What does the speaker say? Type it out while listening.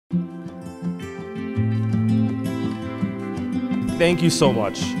thank you so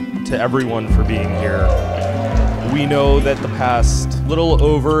much to everyone for being here. We know that the past little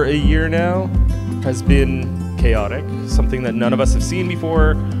over a year now has been chaotic, something that none of us have seen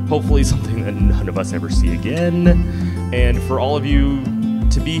before, hopefully something that none of us ever see again. And for all of you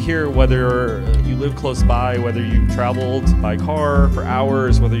to be here, whether you live close by, whether you traveled by car for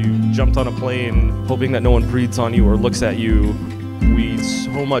hours, whether you jumped on a plane, hoping that no one breathes on you or looks at you, we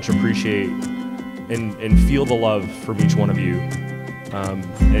so much appreciate and feel the love from each one of you.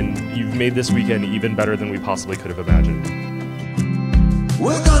 And you've made this weekend even better than we possibly could have imagined.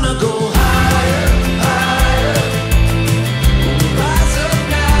 We're gonna go higher, higher. We'll rise up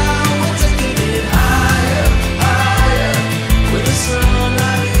now, we're taking it higher, higher. Where the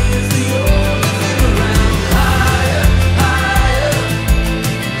sunlight is the only thing around. Higher, higher.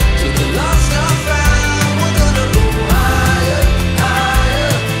 Till the lost are found. We're gonna go higher,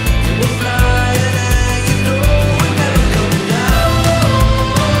 higher. And we're flying and you know we're never coming down.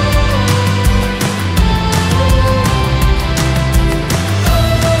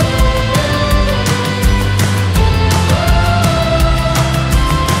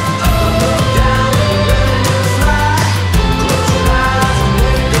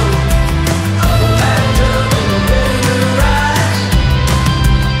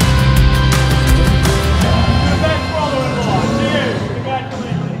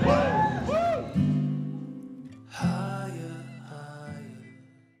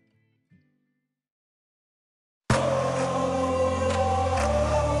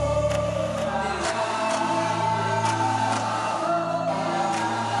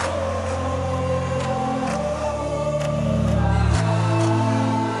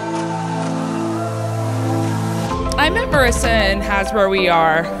 I met Marissa and has where we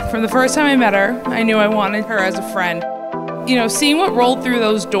are. From the first time I met her, I knew I wanted her as a friend. You know, seeing what rolled through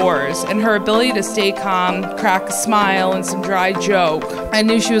those doors and her ability to stay calm, crack a smile and some dry joke, I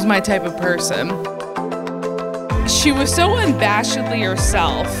knew she was my type of person. She was so unabashedly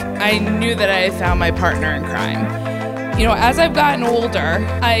herself, I knew that I had found my partner in crime. You know, as I've gotten older,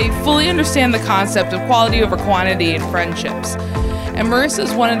 I fully understand the concept of quality over quantity in friendships. And Marissa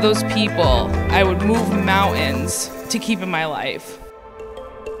is one of those people I would move mountains to keep in my life.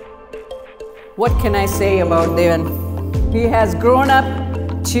 What can I say about Deven? He has grown up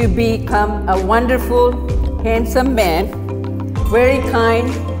to become a wonderful, handsome man, very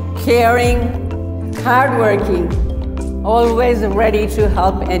kind, caring, hardworking, always ready to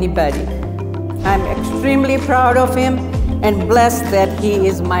help anybody. I'm extremely proud of him and blessed that he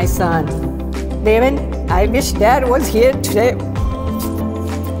is my son. Deven, I wish Dad was here today.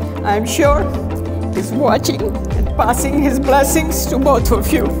 I'm sure he's watching and passing his blessings to both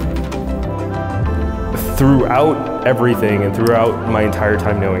of you. Throughout everything and throughout my entire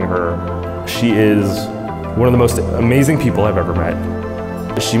time knowing her, she is one of the most amazing people I've ever met.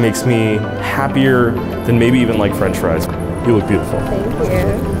 She makes me happier than maybe even like French fries. You look beautiful. Thank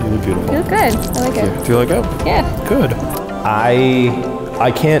you. You look beautiful. You look good. I like it. Do you like it? Yeah. Good.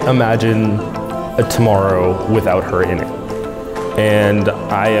 I can't imagine a tomorrow without her in it. And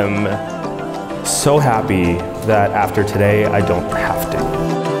I am so happy that after today, I don't have to.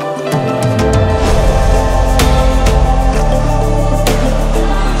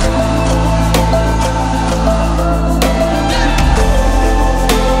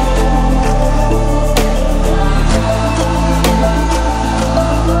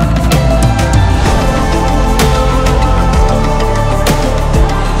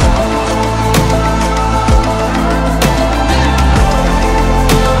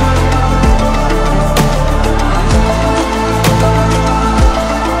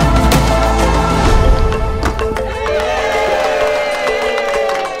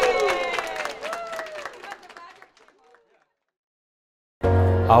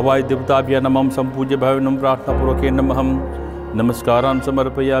 आवाय देवताभ्य नमः संपूज्य भावनं प्रार्थनापूर्वकेन नमः नमस्कारान्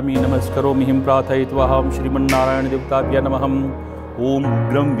समर्पयामि नमस्करोमि प्रार्थयित्वाहं श्रीमन्नारायण देवताभ्य नमः ओम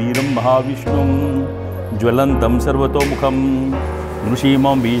उग्रं वीरं महाविष्णुं ज्वलन्तं सर्वतोमुखं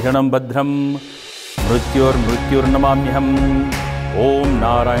नृसिंहं भीषणं भद्रं मृत्युर्नमाम्यहम् ओम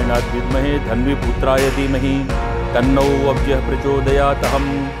नारायणाय विद्महे धन्वीपुत्राय धीमहि तन्नो अब्जः प्रचोदयात् अहं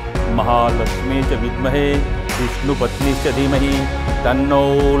महालक्ष्मी च विद्महे विष्णुपत्नीश्च धीमहि तन्नो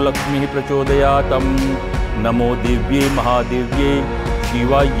लक्ष्मीः प्रचोदयात् नमो दिव्ये महादिव्ये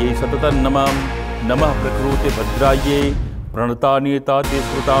शिवायै सततं नमः प्रकृतिभद्रायै प्रणतानियताते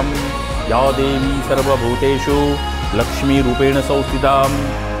स्मृतां या देवी सर्वभूतेषु लक्ष्मीरूपेण संस्थितां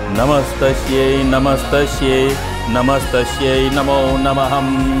नमस्तस्यै नमस्तस्यै नमस्तस्यै नमो नमः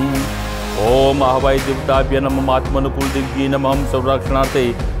ओम आहवाय देवताभ्य नमः आत्मनुकूल दिव्ये नमः संरक्षणार्थे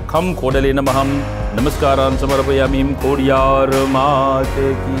खम खोडले नमः नमस्कारान् समर्पयामि खोडियार मात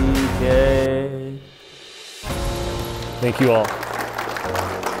की जय. Thank you all.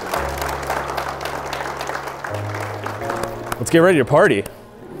 Let's get ready to party.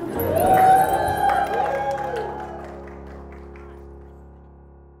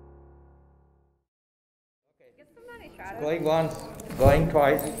 Going once, going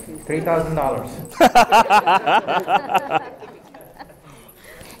twice, $3,000.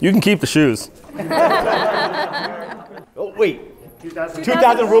 You can keep the shoes. Oh, wait.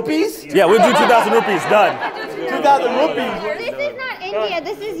 2,000 rupees? Yeah, we'll do 2,000 rupees. Done. 2,000 rupees. This is not India,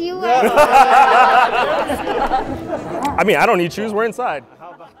 this is US. I mean, I don't need shoes. We're inside.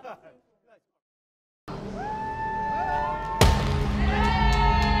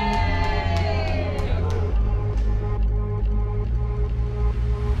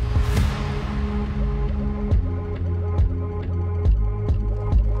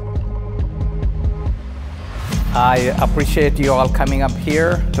 I appreciate you all coming up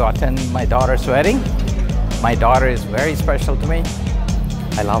here to attend my daughter's wedding. My daughter is very special to me.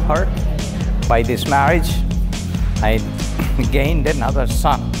 I love her. By this marriage, I gained another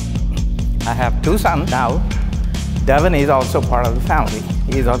son. I have 2 sons now. Deven is also part of the family.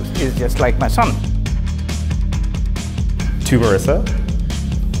 He's just like my son. To Marissa,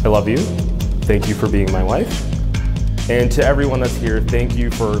 I love you. Thank you for being my wife. And to everyone that's here, thank you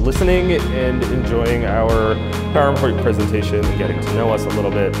for listening and enjoying our PowerPoint presentation and getting to know us a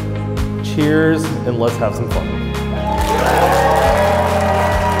little bit. Cheers, and let's have some fun.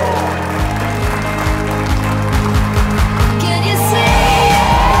 Can you see it?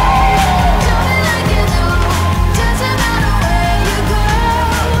 Tell me like you know. Doesn't matter where you go.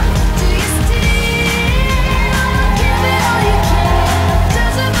 Do you still give it all you can?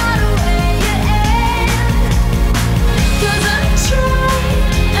 Doesn't matter where you end. 'Cause I'm trying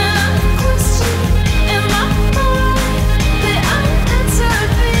and I'm questioning in my mind the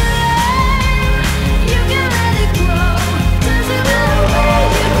unanswered feeling. You can let it grow. Doesn't matter where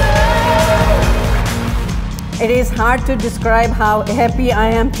you go. It is hard to describe how happy I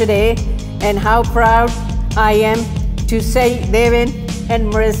am today and how proud I am to say Deven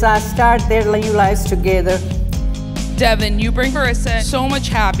and Marissa start their new lives together. Deven, you bring Marissa so much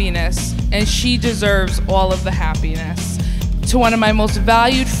happiness, and she deserves all of the happiness. To one of my most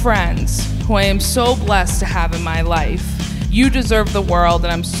valued friends, who I am so blessed to have in my life, you deserve the world,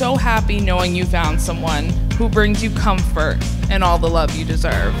 and I'm so happy knowing you found someone who brings you comfort and all the love you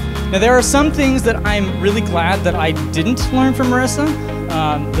deserve. Now, there are some things that I'm really glad that I didn't learn from Marissa.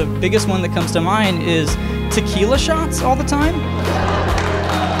 The biggest one that comes to mind is tequila shots all the time.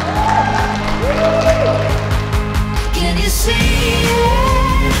 Can you see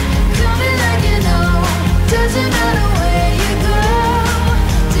it? Coming like you know. Doesn't matter where you go.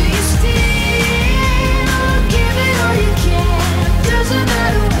 Do you still give it all you can? Doesn't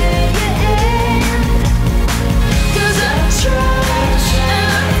matter where you end. 'Cause I'm trying and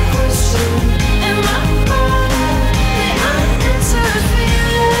I'm questioning in my mind the unanswered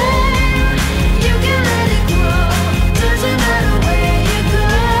feeling. You can let it grow. Doesn't matter where you go.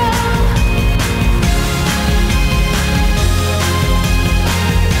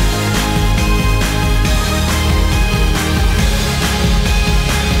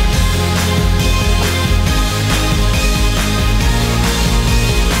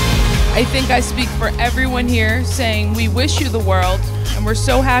 I think I speak for everyone here saying we wish you the world, and we're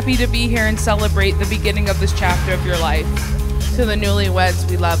so happy to be here and celebrate the beginning of this chapter of your life. To the newlyweds,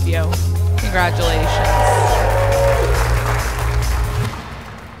 we love you. Congratulations.